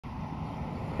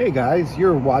Hey guys,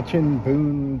 you're watching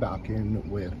Boondocking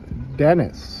with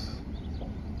Dennis.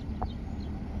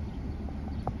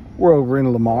 We're over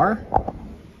in Lamar.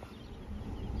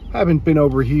 Haven't been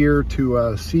over here to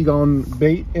Seagon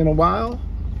Bait in a while.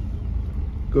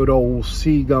 Good old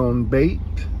Seagon Bait.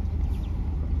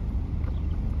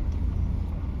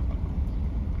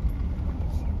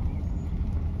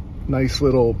 Nice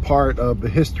little part of the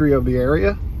history of the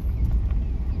area.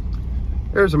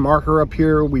 There's a marker up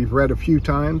here we've read a few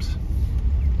times.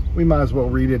 We might as well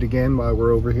read it again while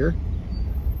we're over here.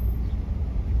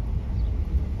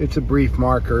 It's a brief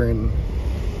marker and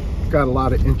it's got a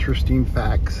lot of interesting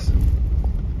facts.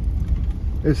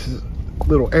 This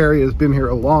little area has been here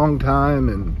a long time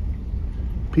and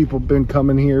people have been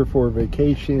coming here for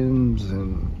vacations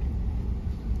and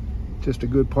just a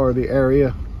good part of the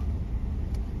area.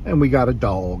 And we got a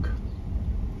dog.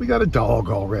 We got a dog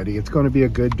already. It's going to be a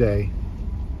good day.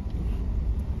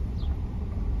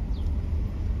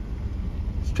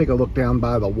 Take a look down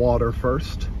by the water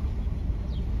first.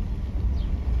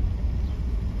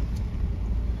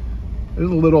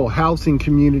 There's a little housing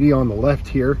community on the left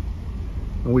here,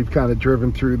 and we've kind of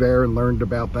driven through there and learned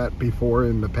about that before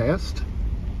in the past.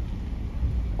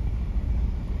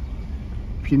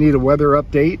 If you need a weather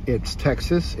update, it's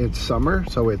Texas, it's summer,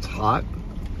 so it's hot.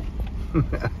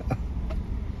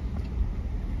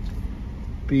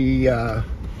 The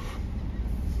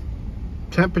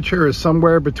temperature is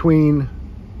somewhere between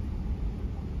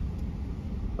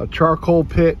a charcoal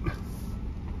pit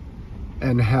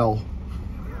and hell.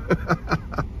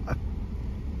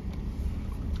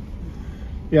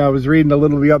 Yeah, I was reading a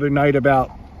little the other night about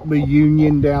the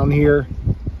Union down here.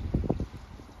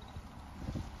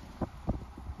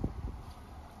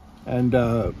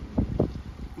 And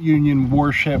Union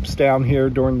warships down here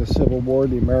during the Civil War,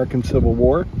 the American Civil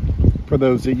War. For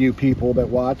those of you people that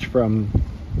watch from,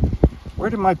 where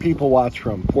did my people watch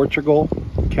from? Portugal,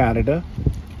 Canada,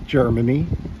 Germany,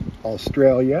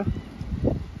 Australia,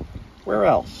 where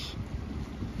else?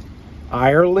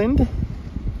 Ireland.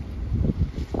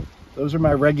 Those are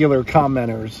my regular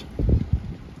commenters.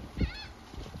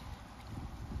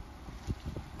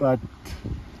 But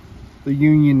the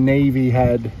Union Navy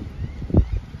had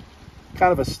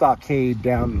kind of a stockade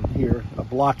down here, a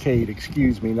blockade,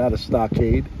 excuse me, not a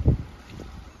stockade.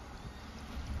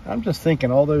 I'm just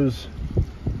thinking all those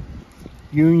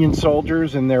Union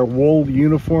soldiers in their wool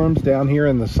uniforms down here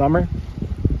in the summer.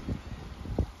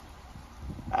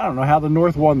 I don't know how the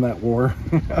North won that war.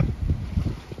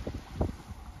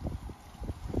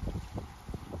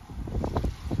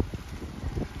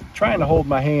 Trying to hold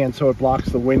my hand so it blocks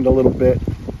the wind a little bit.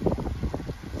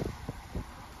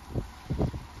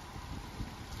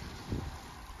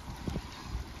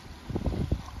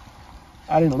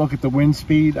 I didn't look at the wind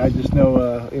speed. I just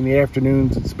know in the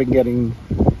afternoons it's been getting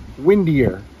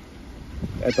windier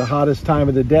at the hottest time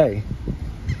of the day,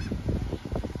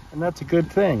 and that's a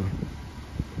good thing.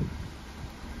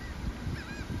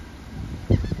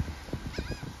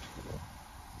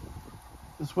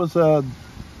 This was a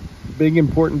big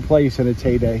important place in its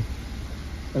heyday,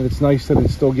 and it's nice that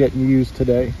it's still getting used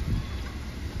today.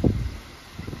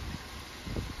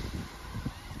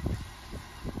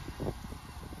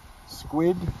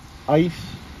 Squid, ice,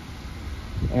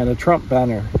 and a Trump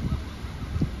banner.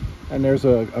 And there's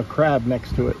a crab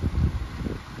next to it.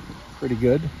 Pretty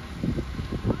good.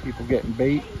 People getting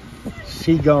bait.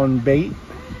 Seagon bait.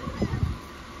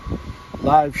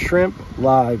 Live shrimp,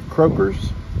 live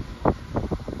croakers.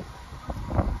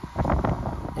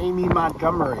 Amy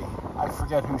Montgomery. I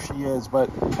forget who she is, but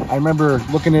I remember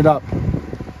looking it up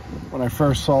when I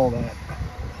first saw that.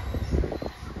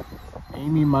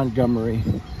 Amy Montgomery.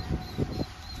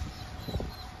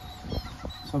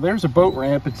 So there's a boat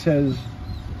ramp. It says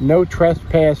no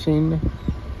trespassing,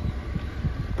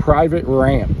 private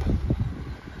ramp.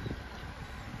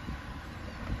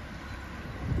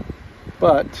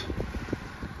 But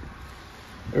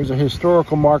there's a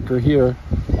historical marker here,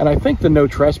 and I think the no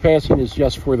trespassing is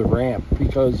just for the ramp,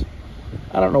 because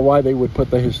I don't know why they would put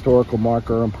the historical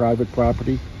marker on private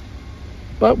property.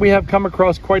 But we have come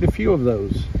across quite a few of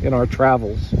those in our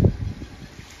travels.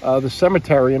 The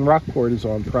cemetery in Rockport is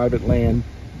on private land,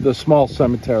 the small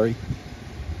cemetery.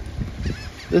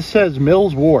 This says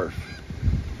Mills Wharf.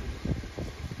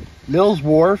 Mills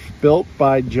Wharf, built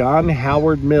by John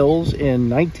Howard Mills in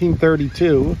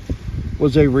 1932,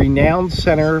 was a renowned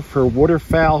center for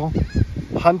waterfowl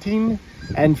hunting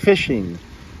and fishing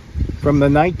from the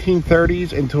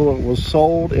 1930s until it was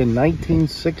sold in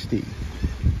 1960.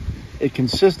 It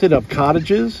consisted of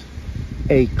cottages,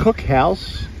 a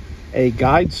cookhouse, a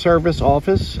guide service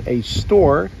office, a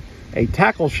store, a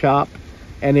tackle shop,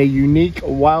 and a unique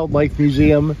wildlife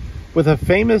museum with a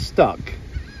famous duck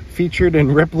featured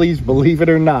in Ripley's Believe It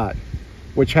or Not,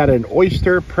 which had an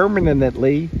oyster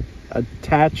permanently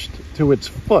attached to its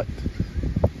foot.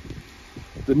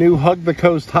 The new Hug the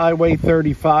Coast Highway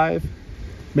 35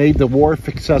 made the wharf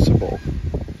accessible,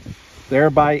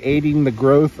 thereby aiding the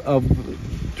growth of the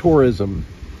tourism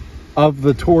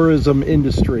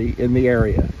industry in the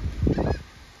area.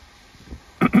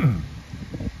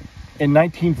 In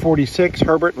 1946,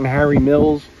 Herbert and Harry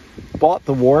Mills bought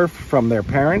the wharf from their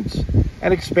parents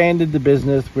and expanded the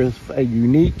business with a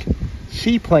unique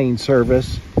seaplane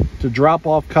service to drop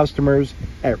off customers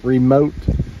at remote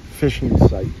fishing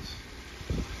sites.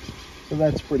 So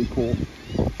that's pretty cool.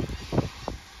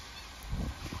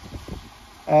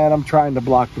 And I'm trying to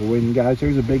block the wind, guys.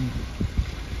 There's a big,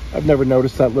 I've never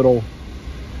noticed that little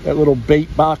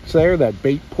bait box there, that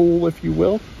bait pool, if you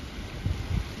will.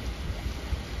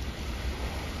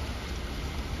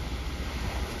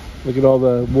 Look at all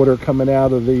the water coming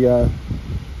out of the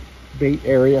bait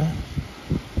area.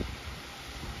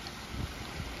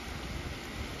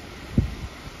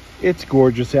 It's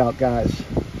gorgeous out, guys.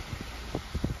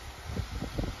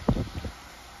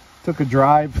 Took a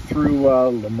drive through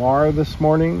Lamar this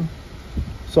morning.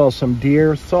 Saw some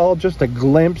deer. Saw just a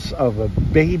glimpse of a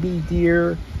baby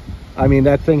deer. I mean,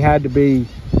 that thing had to be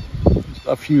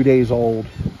a few days old.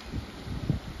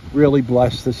 Really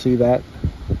blessed to see that.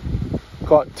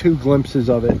 Caught 2 glimpses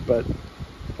of it, but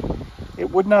it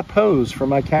would not pose for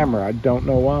my camera. I don't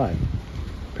know why.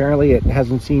 Apparently it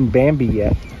hasn't seen Bambi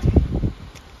yet.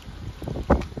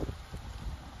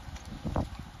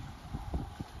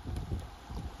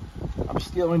 I'm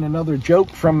stealing another joke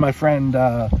from my friend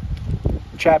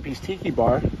Chappie's Tiki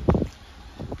Bar.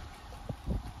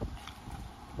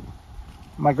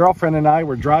 My girlfriend and I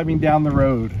were driving down the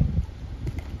road.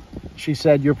 She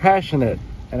said, "You're passionate."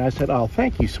 And I said, "Oh,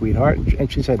 thank you, sweetheart." And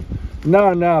she said,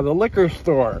 No, the liquor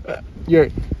store. You're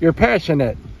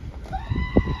passionate."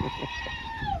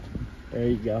 There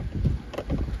you go.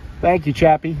 Thank you,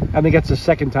 Chappie. I think that's the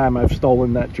second time I've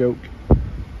stolen that joke.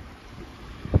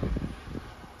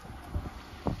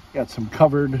 Got some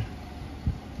covered.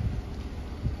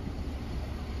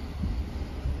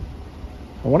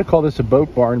 I want to call this a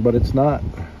boat barn, but it's not.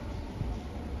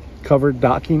 Covered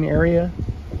docking area.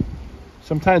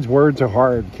 Sometimes words are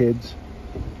hard, kids.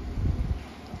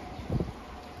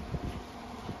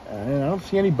 And I don't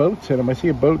see any boats in them. I see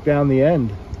a boat down the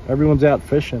end. Everyone's out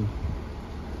fishing.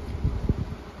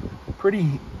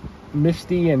 Pretty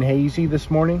misty and hazy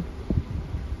this morning,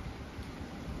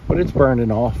 but it's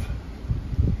burning off.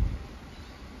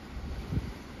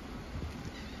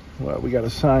 Well, we got a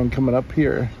sign coming up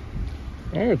here.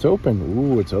 There, it's open.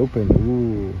 Ooh, it's open.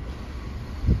 Ooh.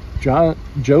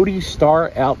 Jody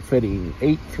Star Outfitting,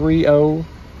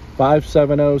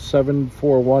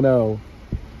 830-570-7410.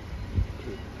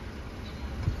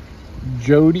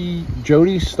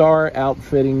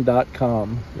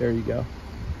 JodyStarOutfitting.com. There you go.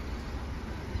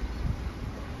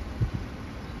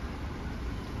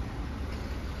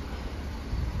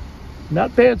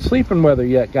 Not bad sleeping weather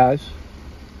yet, guys.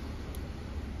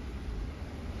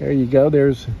 There you go.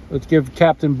 Let's give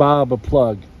Captain Bob a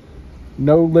plug.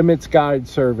 No Limits Guide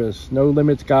Service,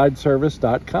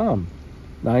 NoLimitsGuideService.com,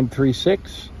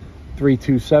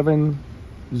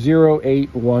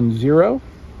 936-327-0810.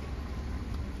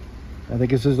 I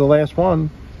think this is the last one.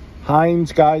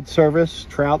 Heinz Guide Service,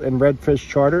 trout and redfish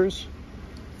charters,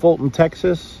 Fulton,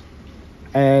 Texas.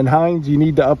 And Heinz, you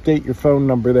need to update your phone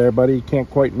number there, buddy. You can't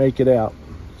quite make it out.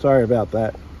 Sorry about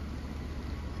that.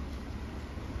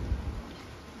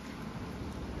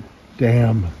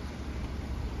 Damn.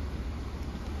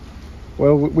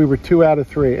 Well, we were 2 out of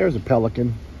 3. There's a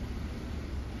pelican.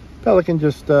 Pelican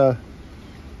just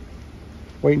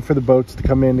waiting for the boats to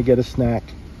come in to get a snack.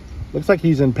 Looks like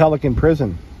he's in pelican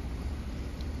prison.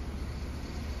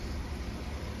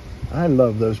 I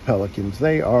love those pelicans.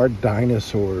 They are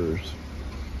dinosaurs.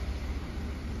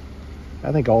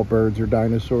 I think all birds are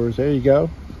dinosaurs. There you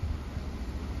go.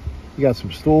 You got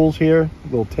some stools here, a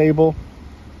little table.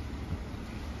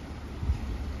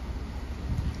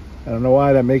 I don't know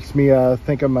why that makes me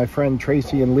think of my friend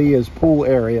Tracy and Leah's pool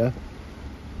area.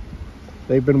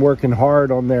 They've been working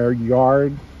hard on their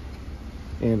yard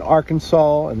in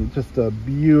Arkansas, and just a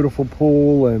beautiful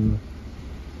pool. And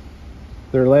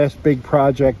their last big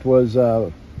project was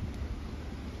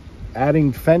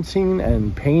adding fencing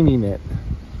and painting it.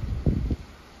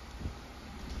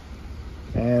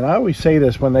 And I always say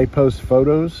this when they post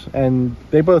photos, and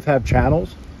they both have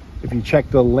channels. If you check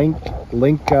the link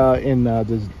in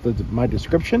my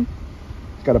description,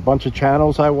 it's got a bunch of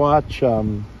channels I watch.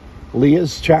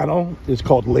 Leah's channel is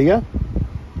called Leah.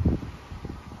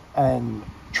 and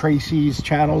Tracy's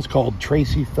channel is called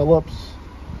Tracy Phillips.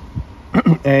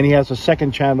 And he has a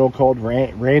second channel called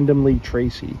Randomly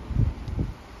Tracy.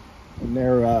 And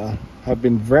they're have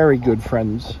been very good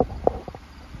friends.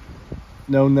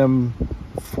 Known them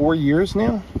 4 years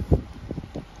now.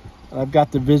 And I've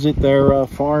got to visit their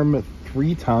farm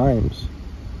 3 times.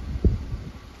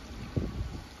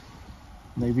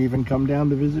 And they've even come down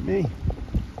to visit me.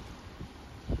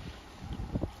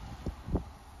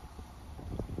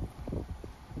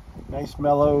 Nice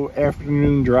mellow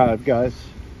afternoon drive, guys.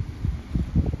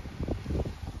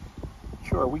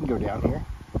 Sure, we can go down here.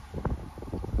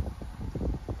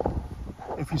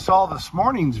 If you saw this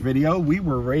morning's video, we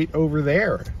were right over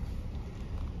there.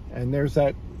 And there's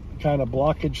that kind of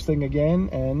blockage thing again,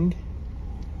 and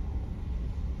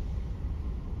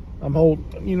I'm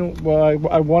holding, you know, well,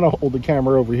 I want to hold the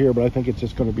camera over here, but I think it's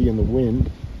just going to be in the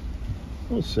wind.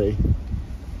 We'll see.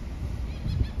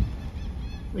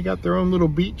 They got their own little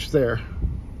beach there.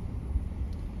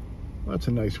 Well, that's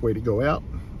a nice way to go out.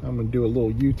 I'm going to do a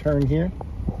little U-turn here.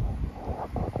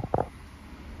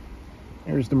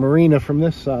 There's the marina from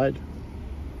this side.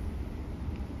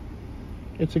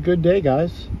 It's a good day,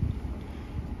 guys.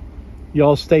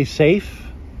 Y'all stay safe.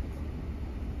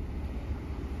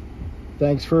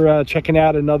 Thanks for checking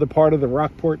out another part of the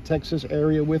Rockport, Texas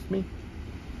area with me.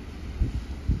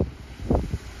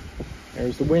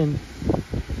 There's the wind.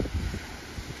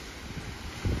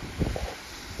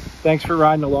 Thanks for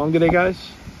riding along today,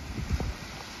 guys.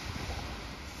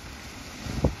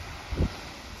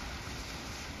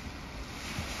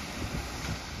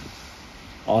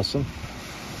 Awesome.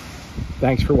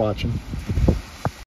 Thanks for watching.